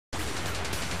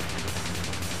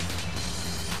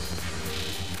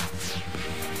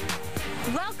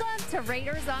Welcome to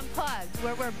Raiders Unplugged,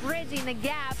 where we're bridging the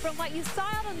gap from what you saw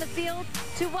out on the field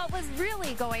to what was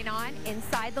really going on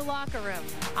inside the locker room.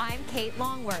 I'm Kate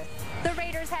Longworth. The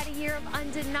Raiders had a year of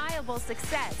undeniable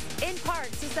success, in part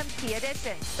to some key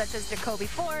additions, such as Jacoby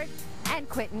and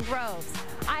Quentin.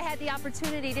 I had the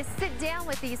opportunity to sit down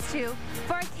with these two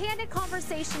for a candid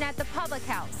conversation at the Public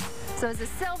House. So as the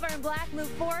Silver and Black move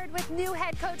forward with new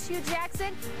head coach Hugh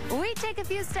Jackson, we take a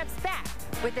few steps back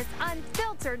with this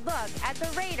unfiltered look at the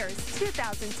Raiders'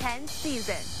 2010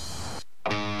 season.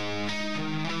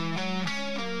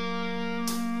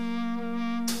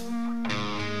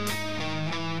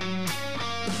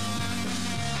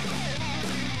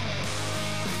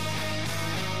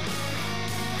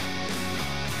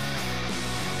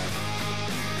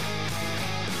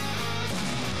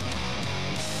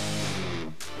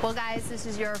 Well, guys, this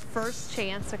is your first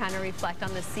chance to kind of reflect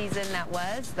on the season that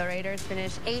was. The Raiders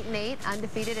finished 8-8,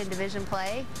 undefeated in division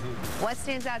play. What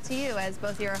stands out to you as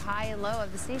both your high and low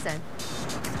of the season?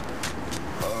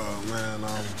 Man, the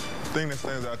thing that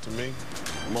stands out to me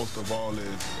most of all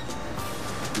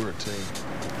is we're a team.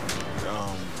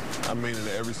 I mean it in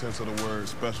every sense of the word,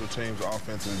 special teams,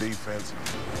 offense, and defense.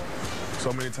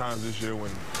 So many times this year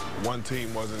when one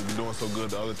team wasn't doing so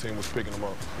good, the other team was picking them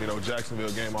up. You know,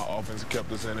 Jacksonville game, our offense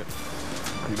kept us in it.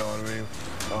 You know what I mean?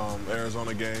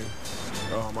 Arizona game,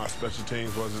 our special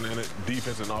teams wasn't in it.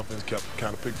 Defense and offense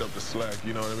kind of picked up the slack,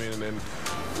 you know what I mean? And then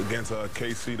against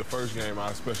KC, the first game,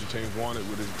 our special teams won it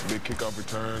with his big kickoff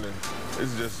return. And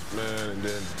it's just, man, and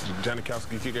then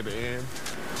Janikowski kick at the end.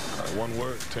 One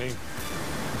word, team.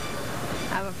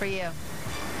 How about for you?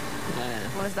 Man.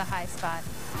 What was the high spot?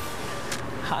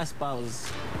 High spot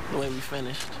was the way we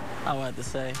finished, I would have to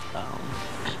say.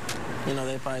 You know,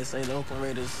 they probably say the Oakland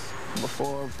Raiders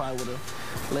before probably would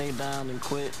have laid down and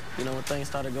quit, you know, when things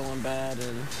started going bad.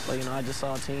 But, you know, I just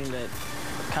saw a team that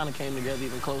kind of came together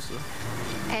even closer.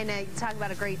 And you talk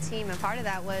about a great team, and part of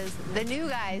that was the new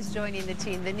guys joining the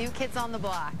team, the new kids on the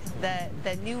block,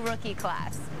 the new rookie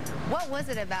class. What was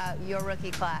it about your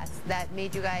rookie class that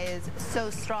made you guys so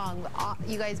strong?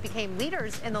 You guys became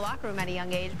leaders in the locker room at a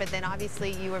young age, but then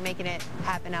obviously you were making it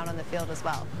happen out on the field as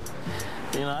well.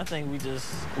 You know, I think we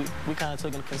kind of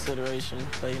took into consideration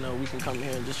that, you know, we can come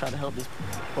here and just try to help this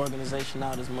organization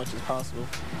out as much as possible.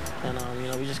 And,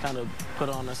 you know, we just kind of put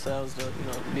on ourselves to, you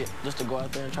know, just to go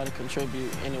out there and try to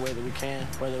contribute any way that we can,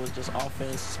 whether it was just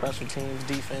offense, special teams,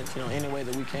 defense, you know, any way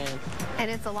that we can. And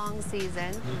it's a long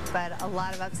season, but a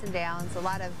lot of ups and downs, a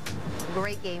lot of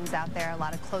great games out there, a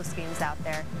lot of close games out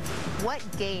there. What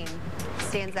game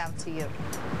stands out to you?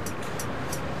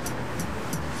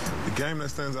 The game that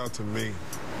stands out to me,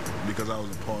 because I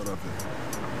was a part of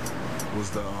it, was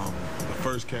the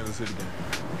first Kansas City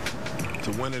game.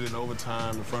 To win it in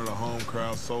overtime in front of the home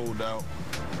crowd, sold out,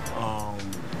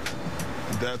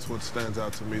 that's what stands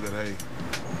out to me, that, hey,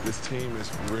 this team is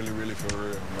really, really for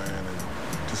real, man.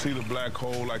 And to see the black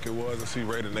hole like it was and see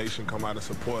Raider Nation come out and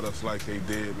support us like they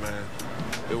did, man,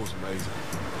 it was amazing.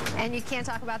 And you can't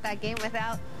talk about that game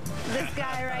without this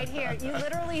guy right here. You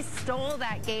literally stole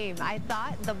that game. I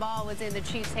thought the ball was in the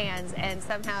Chiefs' hands, and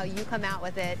somehow you come out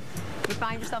with it. You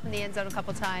find yourself in the end zone a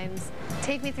couple times.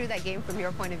 Take me through that game from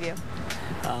your point of view.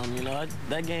 You know,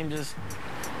 that game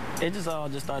all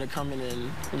just started coming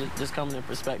in, just coming in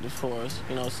perspective for us.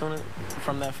 You know,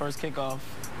 from that first kickoff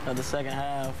of the second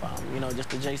half, you know, just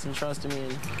Jason trusting me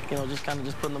and, you know, just kind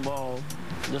of putting the ball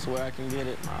just where I can get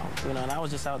it. You know, and I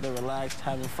was just out there relaxed,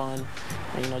 having fun,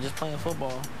 and, you know, just playing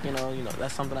football. You know,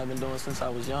 that's something I've been doing since I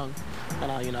was young.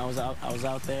 And, you know, I was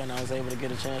out there and I was able to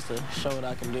get a chance to show what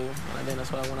I can do. And I think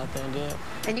that's what I went out there and did.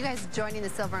 And you guys joining the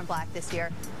Silver and Black this year,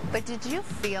 but did you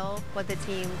feel what the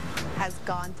team has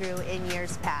gone through in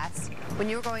years past? When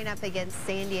you were going up against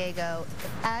San Diego,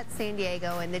 at San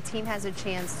Diego, and the team has a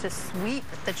chance to sweep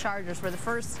the Chargers for the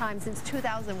first time since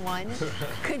 2001,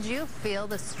 could you feel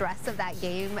the stress of that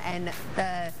game and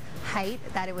the height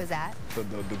that it was at?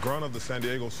 The grunt of the San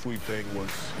Diego sweep thing was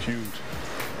huge.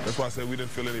 That's why I said we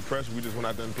didn't feel any pressure. We just went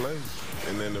out there and played.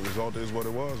 And then the result is what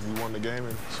it was. We won the game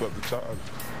and swept the Chargers.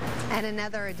 And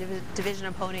another division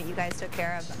opponent you guys took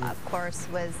care of course,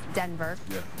 was Denver.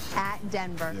 Yeah. At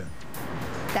Denver. Yeah.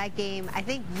 That game, I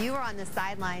think you were on the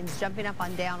sidelines jumping up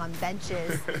and down on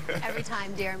benches every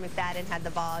time Darren McFadden had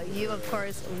the ball. You, of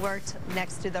course, worked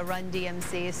next to the Run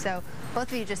DMC. So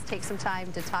both of you just take some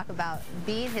time to talk about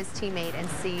being his teammate and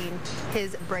seeing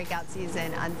his breakout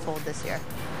season unfold this year.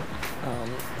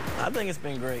 I think it's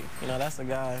been great. You know, that's a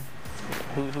guy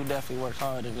who definitely worked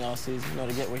hard in the offseason, you know,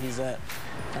 to get where he's at.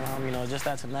 You know, just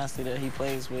that tenacity that he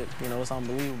plays with, you know, it's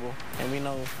unbelievable. And we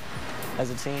know as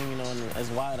a team, you know, and as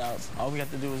wideouts, all we have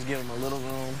to do is give him a little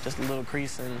room, just a little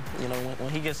crease, and, you know, when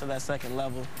he gets to that second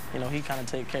level, you know, he kind of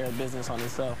take care of business on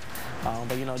himself.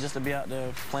 But, you know, just to be out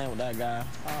there playing with that guy,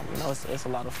 you know, it's a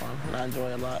lot of fun, and I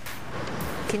enjoy it a lot.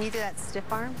 Can you do that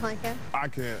stiff arm like him? I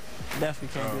can't.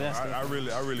 Definitely can't do that stiff arm.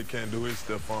 I really can't do his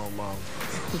stiff arm,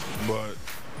 but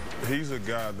he's a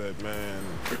guy that, man,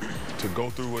 to go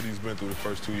through what he's been through the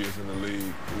first 2 years in the league,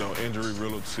 you know,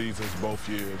 injury-riddled seasons both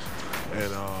years,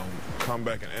 and come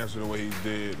back and answer the way he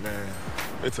did, man,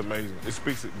 it's amazing. It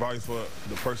speaks volumes for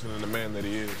the person and the man that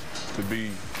he is to be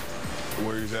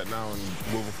where he's at now and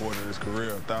moving forward in his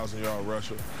career, 1,000-yard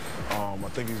rusher.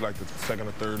 I think he's like the second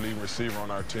or third leading receiver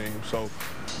on our team. So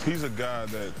he's a guy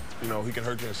that, you know, he can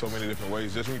hurt you in so many different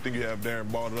ways. Just when you think you have Darren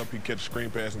balled up, he catch a screen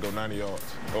pass and go 90 yards.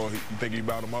 Or you think you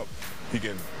bout him up, he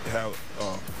can have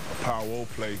a power O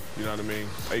play, you know what I mean?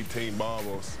 18 Bob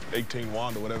or 18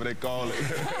 Wanda, whatever they call it.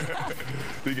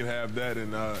 He can have that,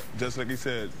 and just like he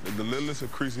said, the littlest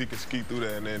of crease, he can ski through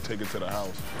that and then take it to the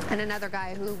house. And another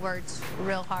guy who worked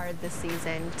real hard this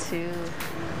season to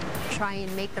try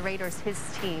and make the Raiders his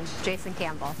team, Jason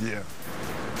Campbell. Yeah.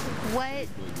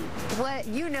 What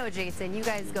you know, Jason, you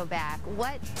guys go back.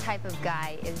 What type of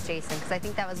guy is Jason? Because I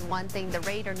think that was one thing the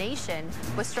Raider Nation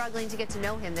was struggling to get to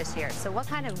know him this year. So what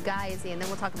kind of guy is he? And then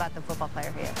we'll talk about the football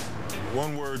player here.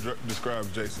 One word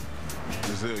describes Jason: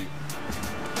 resilient.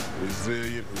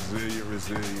 Resilient, resilient,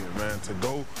 resilient, man. To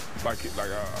go, like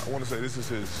I want to say this is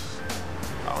his,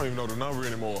 I don't even know the number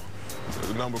anymore.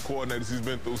 The number of coordinators he's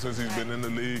been through since he's been in the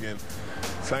league, and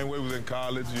same way he was in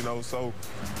college, you know, so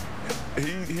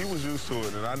he was used to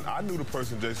it, and I knew the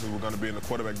person Jason was going to be and the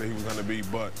quarterback that he was going to be,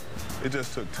 but it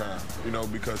just took time, you know,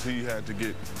 because he had to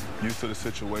get used to the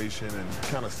situation and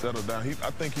kind of settle down.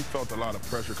 I think he felt a lot of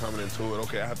pressure coming into it.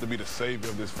 Okay, I have to be the savior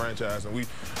of this franchise, and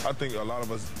I think a lot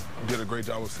of us did a great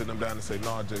job of sitting him down and say,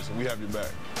 "Nah, Jason, we have your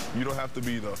back. You don't have to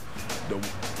be the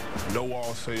know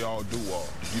all, say all, do all,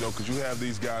 you know, because you have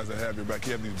these guys that have your back.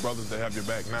 You have these brothers that have your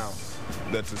back now,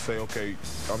 that to say, okay,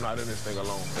 I'm not in this thing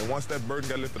alone." And once that burden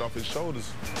got lifted off his shoulders,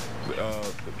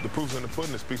 the proof's in the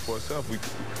pudding. It speaks for itself. We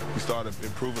started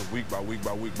improving week by week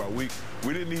by week by week.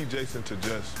 We didn't need Jason to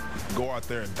just go out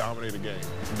there and dominate a game,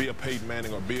 be a Peyton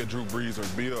Manning or be a Drew Brees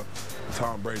or be a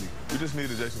Tom Brady. We just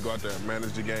needed Jason to go out there and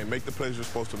manage the game, make the plays you're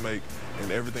supposed to make,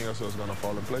 and everything else was going to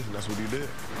fall in place, and that's what he did.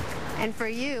 And for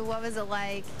you, what was it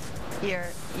like? You're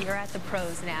at the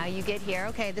pros now. You get here,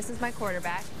 okay, this is my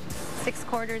quarterback. 6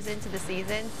 quarters into the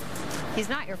season, he's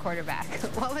not your quarterback.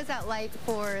 What was that like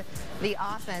for the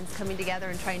offense coming together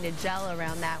and trying to gel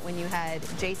around that when you had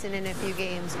Jason in a few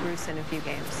games, Bruce in a few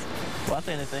games? Well, I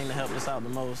think the thing that helped us out the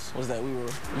most was that we were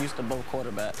used to both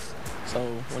quarterbacks. So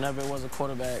whenever it was a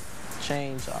quarterback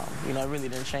change, you know, it really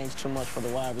didn't change too much for the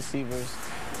wide receivers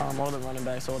or the running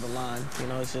backs or the line. You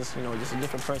know, it's just, you know, just a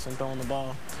different person throwing the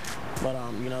ball. But,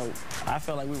 you know, I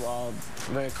felt like we were all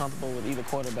very comfortable with either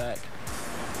quarterback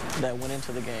that went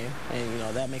into the game, and you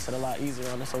know that makes it a lot easier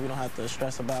on us, so we don't have to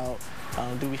stress about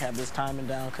do we have this timing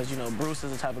down, because you know Bruce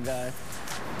is the type of guy,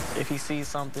 if he sees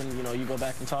something, you know, you go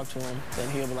back and talk to him, then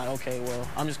he'll be like, okay, well,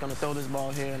 I'm just going to throw this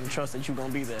ball here and trust that you're going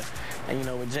to be there. And you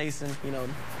know, with Jason, you know,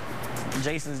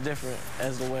 Jason's different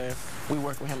as to where we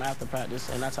work with him after practice,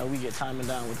 and that's how we get timing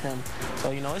down with him.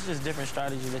 So, you know, it's just different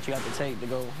strategies that you have to take to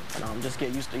go and just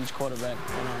get used to each quarterback.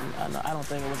 And I don't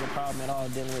think it was a problem at all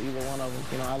dealing with either one of them.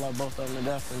 You know, I love both of them to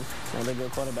death, and you know, they're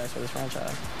good quarterbacks for this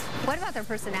franchise. What about their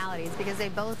personalities? Because they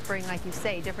both bring, like you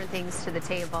say, different things to the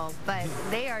table, but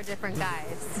they are different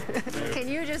guys. Can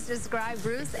you just describe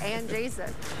Bruce and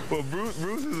Jason? Well, Bruce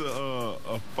is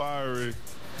a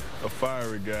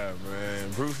fiery guy,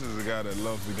 man. Bruce is a guy that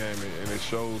loves the game, and it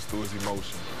shows through his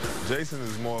emotion. Jason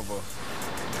is more of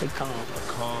a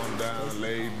calm down,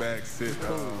 laid back, sit.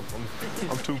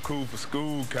 I'm too cool for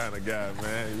school kind of guy,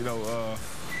 man. You know,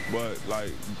 but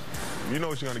like, you know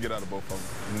what you're gonna get out of both of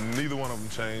them. Neither one of them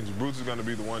changed. Bruce is gonna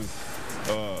be the one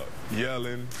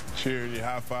yelling, cheering you,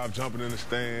 high five, jumping in the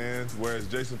stands. Whereas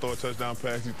Jason throw a touchdown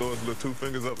pass, he throws his little 2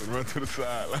 fingers up and run to the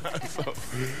sideline.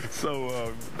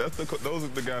 so those are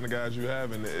the kind of guys you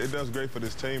have, and it does great for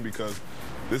this team because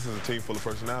this is a team full of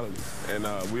personalities, and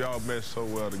we all mesh so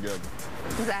well together.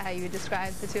 Is that how you would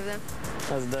describe the two of them?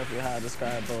 That's definitely how I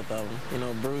describe both of them. You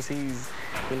know, Bruce, you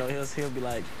know, he'll be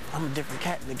like, I'm a different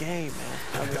cat in the game, man.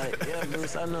 I'll be like, yeah,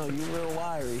 Bruce, I know, you real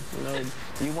wiry. You know,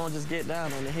 you won't just get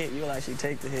down on the hit, you'll actually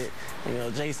take the hit. You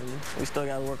know, Jason, we still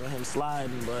got to work on him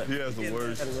sliding, but he has the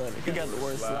worst. He got the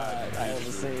worst slide I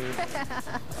ever seen.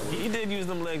 He did use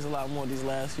them legs a lot more these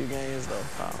last few games, though.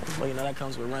 But, you know, that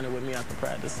comes with running with me after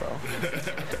practice, so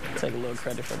take a little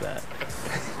credit for that.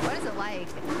 What is it like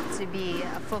to be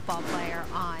a football player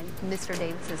on Mr.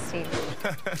 Davis's team?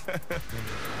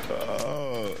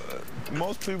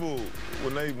 Most people,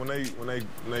 when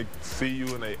they see you,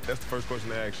 and that's the first question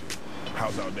they ask you.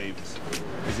 How's Al Davis?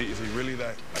 Is he really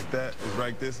like that? Is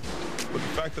like this? But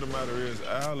the fact of the matter is,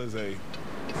 Al is a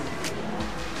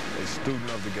student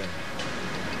of the game.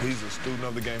 He's a student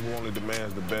of the game who only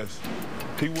demands the best.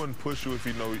 He wouldn't push you if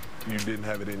he know you didn't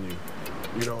have it in you.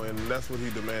 You know, and that's what he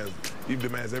demands. He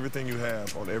demands everything you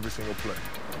have on every single play.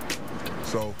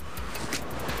 So,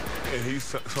 and he's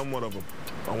somewhat of a,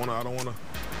 I don't want to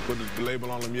put the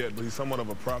label on him yet, but he's somewhat of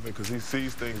a prophet because he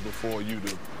sees things before you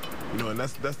do. You know, and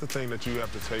that's the thing that you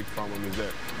have to take from him is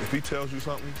that if he tells you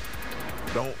something,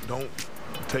 don't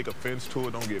take offense to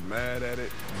it, don't get mad at it.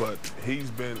 But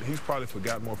he's probably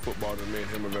forgot more football than me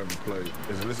and him have ever played.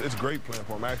 It's great playing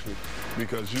for him actually,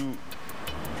 because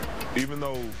even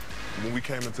though when we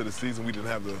came into the season we didn't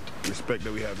have the respect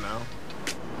that we have now,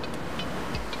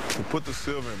 to put the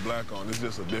silver and black on, it's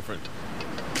just a different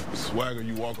swagger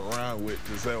you walk around with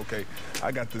to say, okay,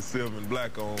 I got this silver and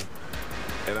black on,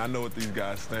 and I know what these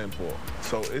guys stand for.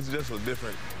 So it's just a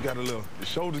different, the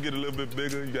shoulders get a little bit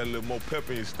bigger, you got a little more pep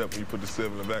in your step when you put the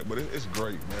silver in the back, but it's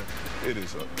great, man. It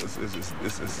is,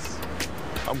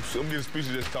 I'm getting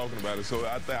speechless just talking about it, so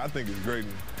I think it's great,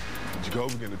 and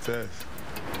Jacoby can attest.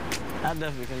 I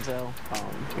definitely can tell,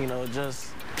 you know,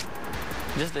 just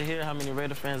to hear how many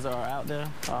Raider fans there are out there.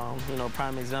 You know,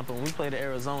 prime example, when we played at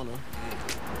Arizona,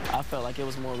 I felt like it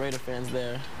was more Raider fans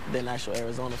there than actual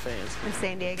Arizona fans. In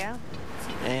San Diego?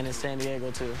 And in San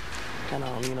Diego, too.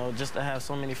 And, you know, just to have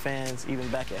so many fans, even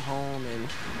back at home and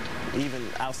even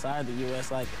outside the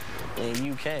U.S., like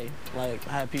in UK. Like,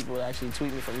 I had people actually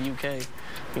tweet me from UK,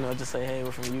 you know, just say, hey,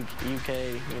 we're from UK,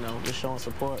 you know, just showing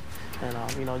support. And,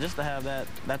 you know, just to have that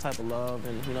type of love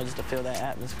and, you know, just to feel that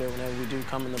atmosphere whenever we do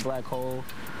come in the black hole.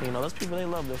 You know, those people, they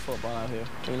love their football out here.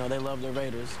 You know, they love their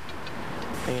Raiders.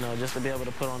 And, you know, just to be able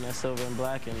to put on that silver and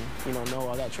black and, you know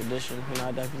all that tradition, you know,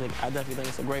 I definitely think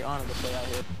it's a great honor to play out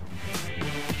here.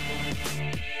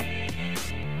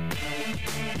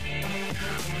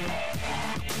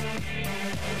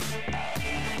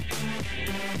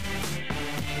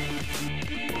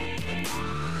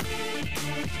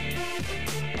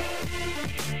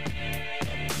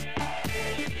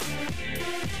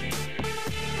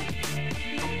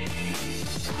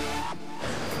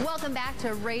 Welcome back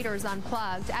to Raiders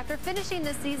Unplugged. After finishing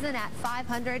the season at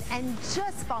 500 and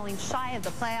just falling shy of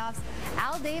the playoffs,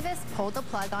 Al Davis pulled the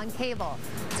plug on Cable.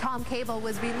 Tom Cable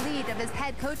was relieved of his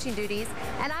head coaching duties,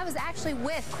 and I was actually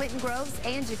with Quentin Groves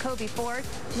and Jacoby Ford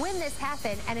when this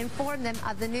happened and informed them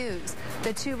of the news.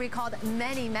 The two recalled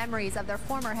many memories of their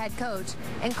former head coach,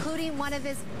 including one of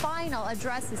his final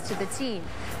addresses to the team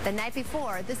the night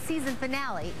before the season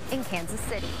finale in Kansas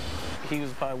City. He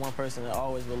was probably one person that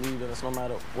always believed in us, no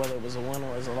matter whether it was a win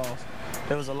or it was a loss.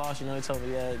 If it was a loss, you know, he told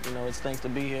me, yeah, you know, it's thanks to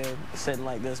be here, sitting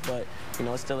like this, but, you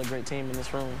know, it's still a great team in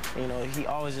this room. You know, he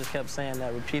always just kept saying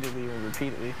that repeatedly and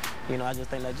repeatedly. You know, I just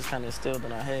think that just kind of instilled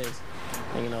in our heads.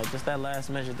 And, you know, just that last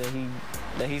measure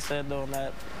that he said, though, in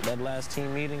that last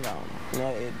team meeting, you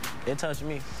know, it touched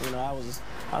me. You know, I was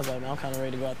like, man, I'm kind of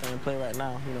ready to go out there and play right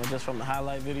now. You know, just from the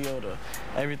highlight video to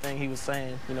everything he was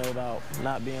saying, you know, about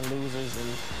not being losers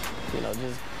and, you know,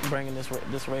 just bringing this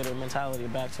Raider mentality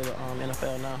back to the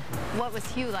NFL now. What was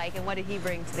Hugh like, and what did he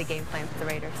bring to the game plan for the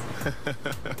Raiders?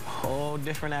 Whole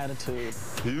different attitude.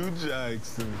 Hugh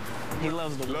Jackson. He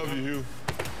loves to win. Love you, Hugh.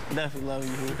 Definitely love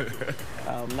you,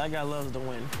 Hugh. That guy loves to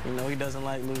win. You know, he doesn't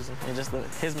like losing. And just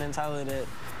his mentality that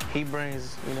he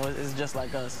brings, you know, it's just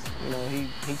like us. You know,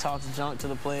 he talks junk to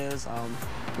the players.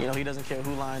 You know, he doesn't care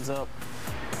who lines up,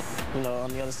 you know, on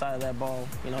the other side of that ball.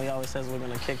 You know, he always says we're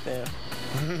going to kick there.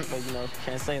 But, you know,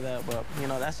 can't say that. But, you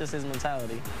know, that's just his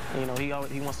mentality. You know,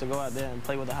 he wants to go out there and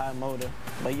play with a high motor.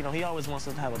 But, you know, he always wants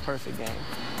us to have a perfect game,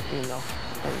 you know.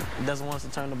 He doesn't want us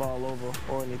to turn the ball over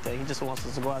or anything. He just wants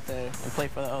us to go out there and play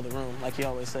for the other room, like he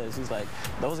always says. He's like,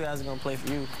 those guys are going to play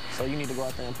for you, so you need to go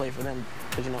out there and play for them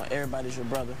because, you know, everybody's your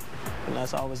brother. And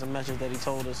that's always a message that he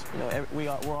told us. You know,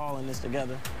 we're all in this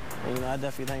together. And, you know, I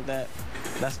definitely think that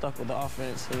stuck with the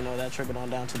offense. You know, that trickled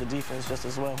on down to the defense just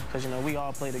as well because, you know, we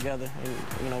all play together and,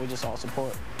 you know, we just all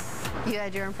support. You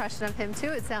had your impression of him, too,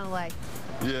 it sounded like.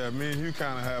 Yeah, me and Hugh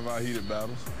kind of have our heated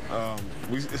battles.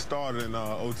 It started in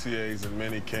OTAs and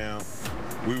mini camp.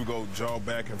 We would go jog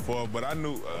back and forth, but I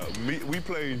knew we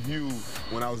played Hugh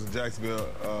when I was in Jacksonville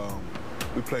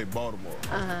We played Baltimore.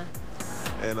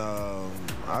 And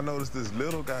I noticed this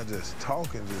little guy just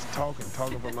talking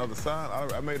from the other side.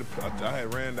 I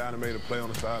had ran down and made a play on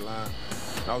the sideline.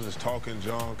 I was just talking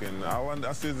junk, and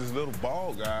I see this little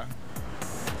bald guy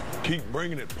keep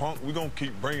bringing it, punk. We're gonna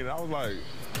keep bringing it. I was like,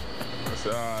 I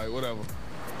said, all right, whatever.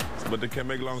 But they can't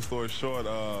make a long story short.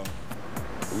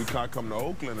 We can't come to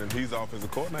Oakland, and he's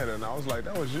offensive coordinator, and I was like,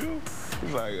 that was you?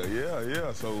 He's like,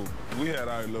 yeah. So we had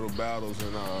our little battles,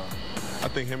 and I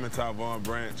think him and Tyvon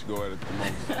Branch go at it the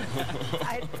most.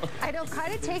 I don't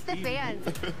kind of take the fans.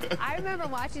 I remember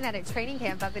watching that at training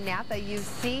camp up in Napa. You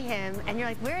see him, and you're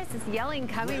like, where is this yelling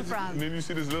coming from? And then you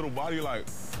see this little body, you're like,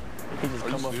 he just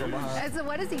come up from behind. And so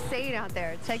what is he saying out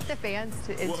there? Take the fans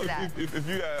into that. If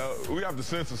you we have to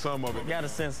censor some of it. You got to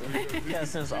censor. You got to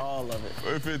censor all of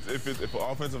it. If an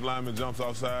offensive lineman jumps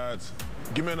off sides,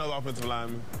 give me another offensive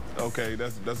lineman. Okay,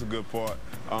 that's a good part.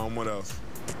 What else?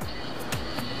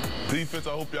 Defense,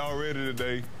 I hope y'all ready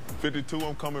today. 52,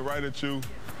 I'm coming right at you.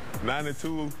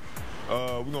 92,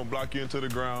 we're gonna block you into the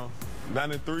ground.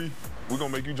 93, we're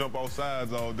gonna make you jump off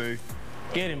sides all day.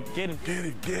 Get him. Get him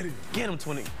 20.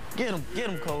 Get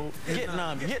him, Cole. Get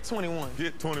 9. Get 21.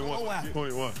 Get 21. Oh, wow.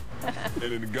 21. And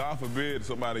then God forbid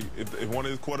somebody, if one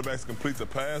of his quarterbacks completes a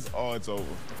pass, it's over.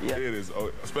 Yeah. It is,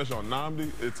 especially on Namdi,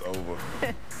 it's over.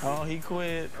 He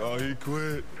quit. He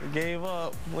quit. He gave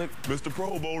up. Mr.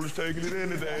 Pro Bowler's taking it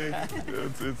in today.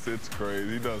 It's crazy.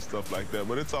 He does stuff like that,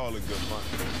 but it's all in good fun.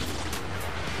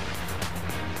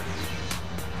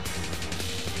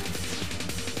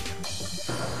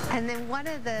 And then one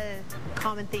of the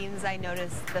common themes I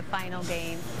noticed the final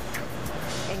game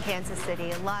in Kansas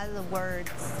City, a lot of the words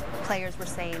players were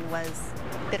saying was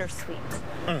bittersweet.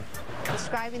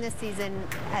 Describing this season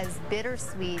as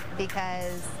bittersweet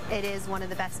because it is one of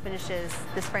the best finishes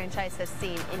this franchise has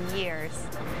seen in years.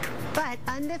 But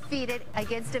undefeated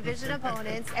against division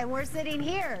opponents, and we're sitting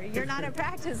here. You're not at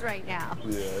practice right now.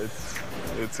 Yeah,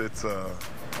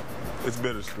 it's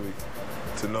bittersweet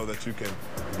to know that you can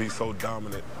be so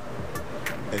dominant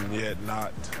and yet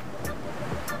not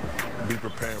be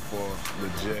preparing for the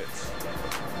Jets,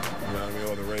 you know what I mean,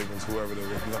 or the Ravens, whoever they're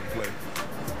going to play.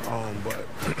 But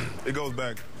it goes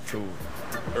back to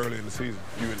early in the season.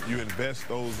 You invest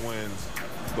those wins,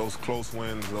 those close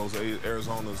wins, those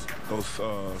Arizonas, those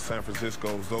San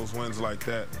Franciscos, those wins like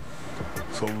that.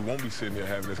 So we won't be sitting here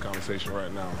having this conversation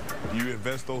right now. You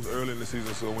invest those early in the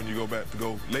season, so when you go back to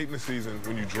go late in the season,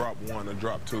 when you drop one or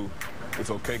drop two, it's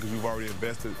okay because you've already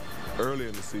invested early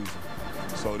in the season.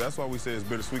 So that's why we say it's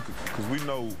bittersweet, because we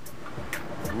know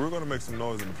we're going to make some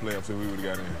noise in the playoffs if we would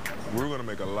have got in. We're going to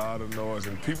make a lot of noise,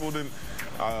 and people didn't.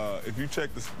 If you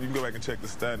check this, you can go back and check the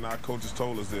stat, and our coaches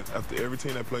told us that after every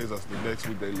team that plays us, the next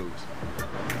week they lose.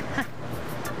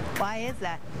 Why is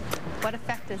that? What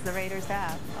effect does the Raiders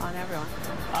have on everyone?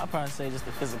 I'll probably say just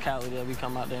the physicality that we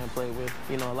come out there and play with.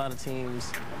 You know, a lot of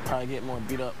teams probably get more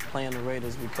beat up playing the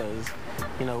Raiders because,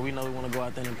 you know we want to go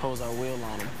out there and impose our will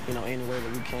on them, you know, any way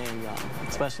that we can,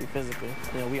 especially physically.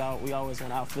 You know, we always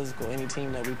want to out-physical any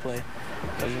team that we play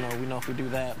because, you know, we know if we do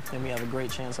that, then we have a great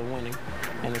chance of winning.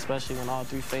 And especially when all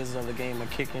three phases of the game are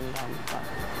clicking,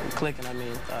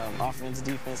 offense,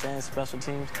 defense, and special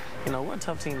teams, you know, we're a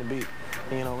tough team to beat.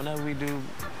 And, you know, whenever we do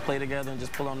play together and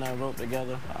just pull on that rope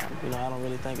together, you know, I don't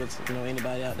really think it's, you know,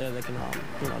 anybody out there that can,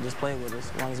 you know, just play with us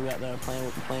as long as we're out there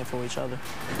playing for each other.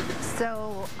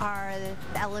 So are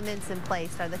the elements in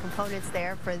place, are the components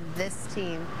there for this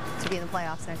team to be in the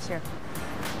playoffs next year?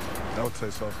 I would say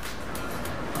so.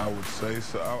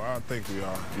 I think we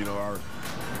are. You know,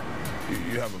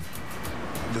 you have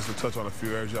just to touch on a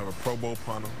few areas, you have a Pro Bowl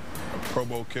punter, a Pro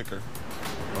Bowl kicker,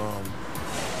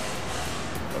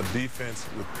 a defense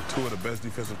with two of the best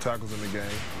defensive tackles in the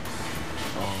game,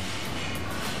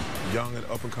 young and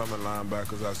up-and-coming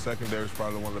linebackers. Our secondary is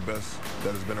probably one of the best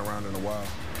that has been around in a while.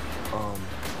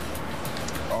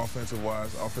 Offensive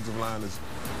line is,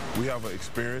 we have an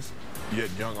experienced yet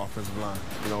young offensive line.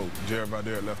 You know, Jared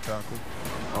Vader at left tackle,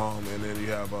 and then you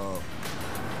have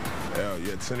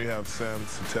then you have Sam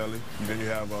Satelli. Then you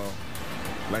have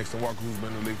Langston Walker, who's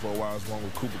been in the league for a while, is one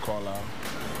with Cooper Carlisle.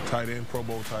 Tight end, Pro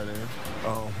Bowl tight end,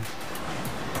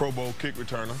 Pro Bowl kick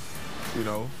returner, you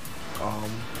know,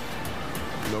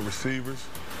 receivers,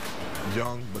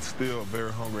 young but still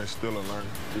very hungry and still a learner.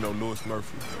 You know, Lewis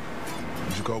Murphy,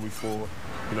 Jacoby Ford,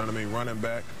 you know what I mean? Running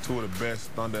back, two of the best,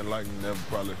 Thunder and Lightning, they're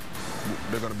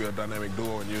going to be a dynamic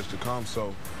duo in years to come.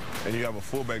 So, and you have a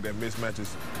fullback that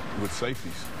mismatches with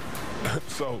safeties.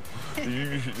 So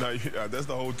that's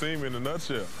the whole team in a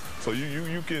nutshell. So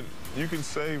you can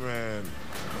say, man.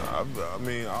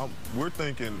 We're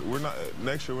thinking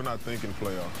next year. We're not thinking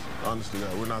playoffs. Honestly,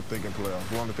 we're not thinking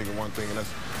playoffs. We're only thinking one thing, and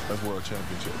that's world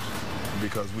championships.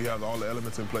 Because we have all the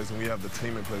elements in place, and we have the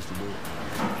team in place to do it.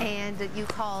 And you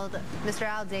called Mr.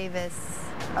 Al Davis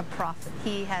a prophet.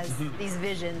 He has these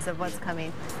visions of what's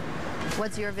coming.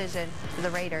 What's your vision for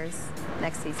the Raiders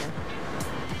next season?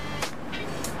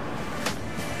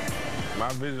 My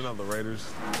vision of the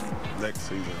Raiders next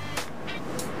season.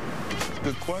 It's a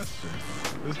good question.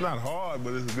 It's not hard,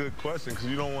 but it's a good question because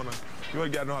you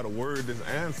got to know how to word this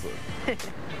answer.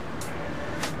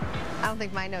 I don't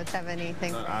think my notes have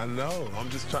anything. I know. I'm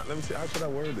just trying. Let me see. How should I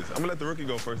word this? I'm going to let the rookie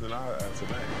go first, and I'll answer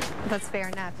that. That's fair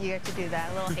enough. You have to do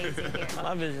that. A little hazy here.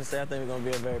 My vision says I think we're going to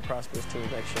be a very prosperous team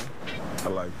next year. I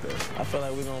like that. I feel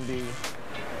like we're going to be,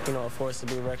 a force to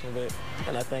be reckoned with.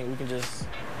 And I think we can just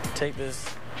take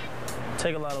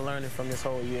a lot of learning from this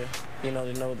whole year, to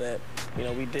know that,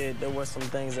 there were some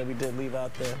things that we did leave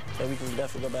out there that we can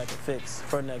definitely go back and fix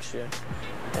for next year.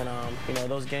 And,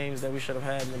 those games that we should have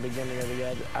had in the beginning of the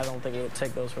year, I don't think we'll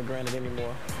take those for granted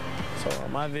anymore. So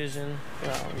my vision,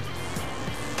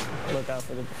 look out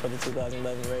for the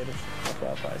 2011 Raiders. That's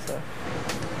what I'll probably say.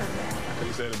 I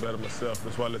couldn't say it better myself.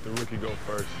 That's why I let the rookie go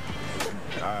first.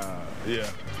 Yeah.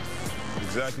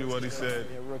 Exactly what he said.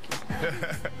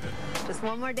 Just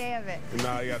one more day of it.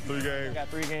 Nah, he got 3 games. I got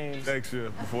 3 games. Next year,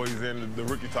 before he's in, the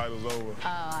rookie title's over. Oh,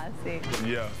 I see.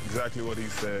 Yeah, exactly what he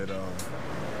said. The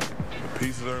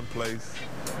pieces are in place.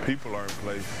 People are in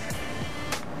place.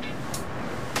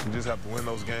 We just have to win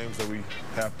those games that we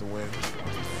have to win.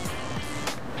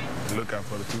 Look out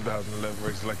for the 2011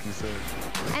 race, like you said.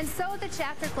 And so the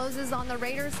chapter closes on the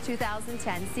Raiders'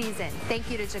 2010 season.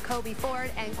 Thank you to Jacoby Ford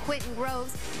and Quentin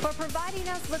Groves for providing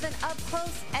us with an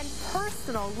up-close and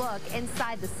personal look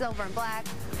inside the silver and black.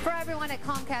 For everyone at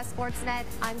Comcast Sportsnet,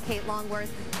 I'm Kate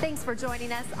Longworth. Thanks for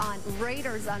joining us on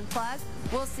Raiders Unplugged.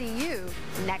 We'll see you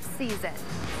next season.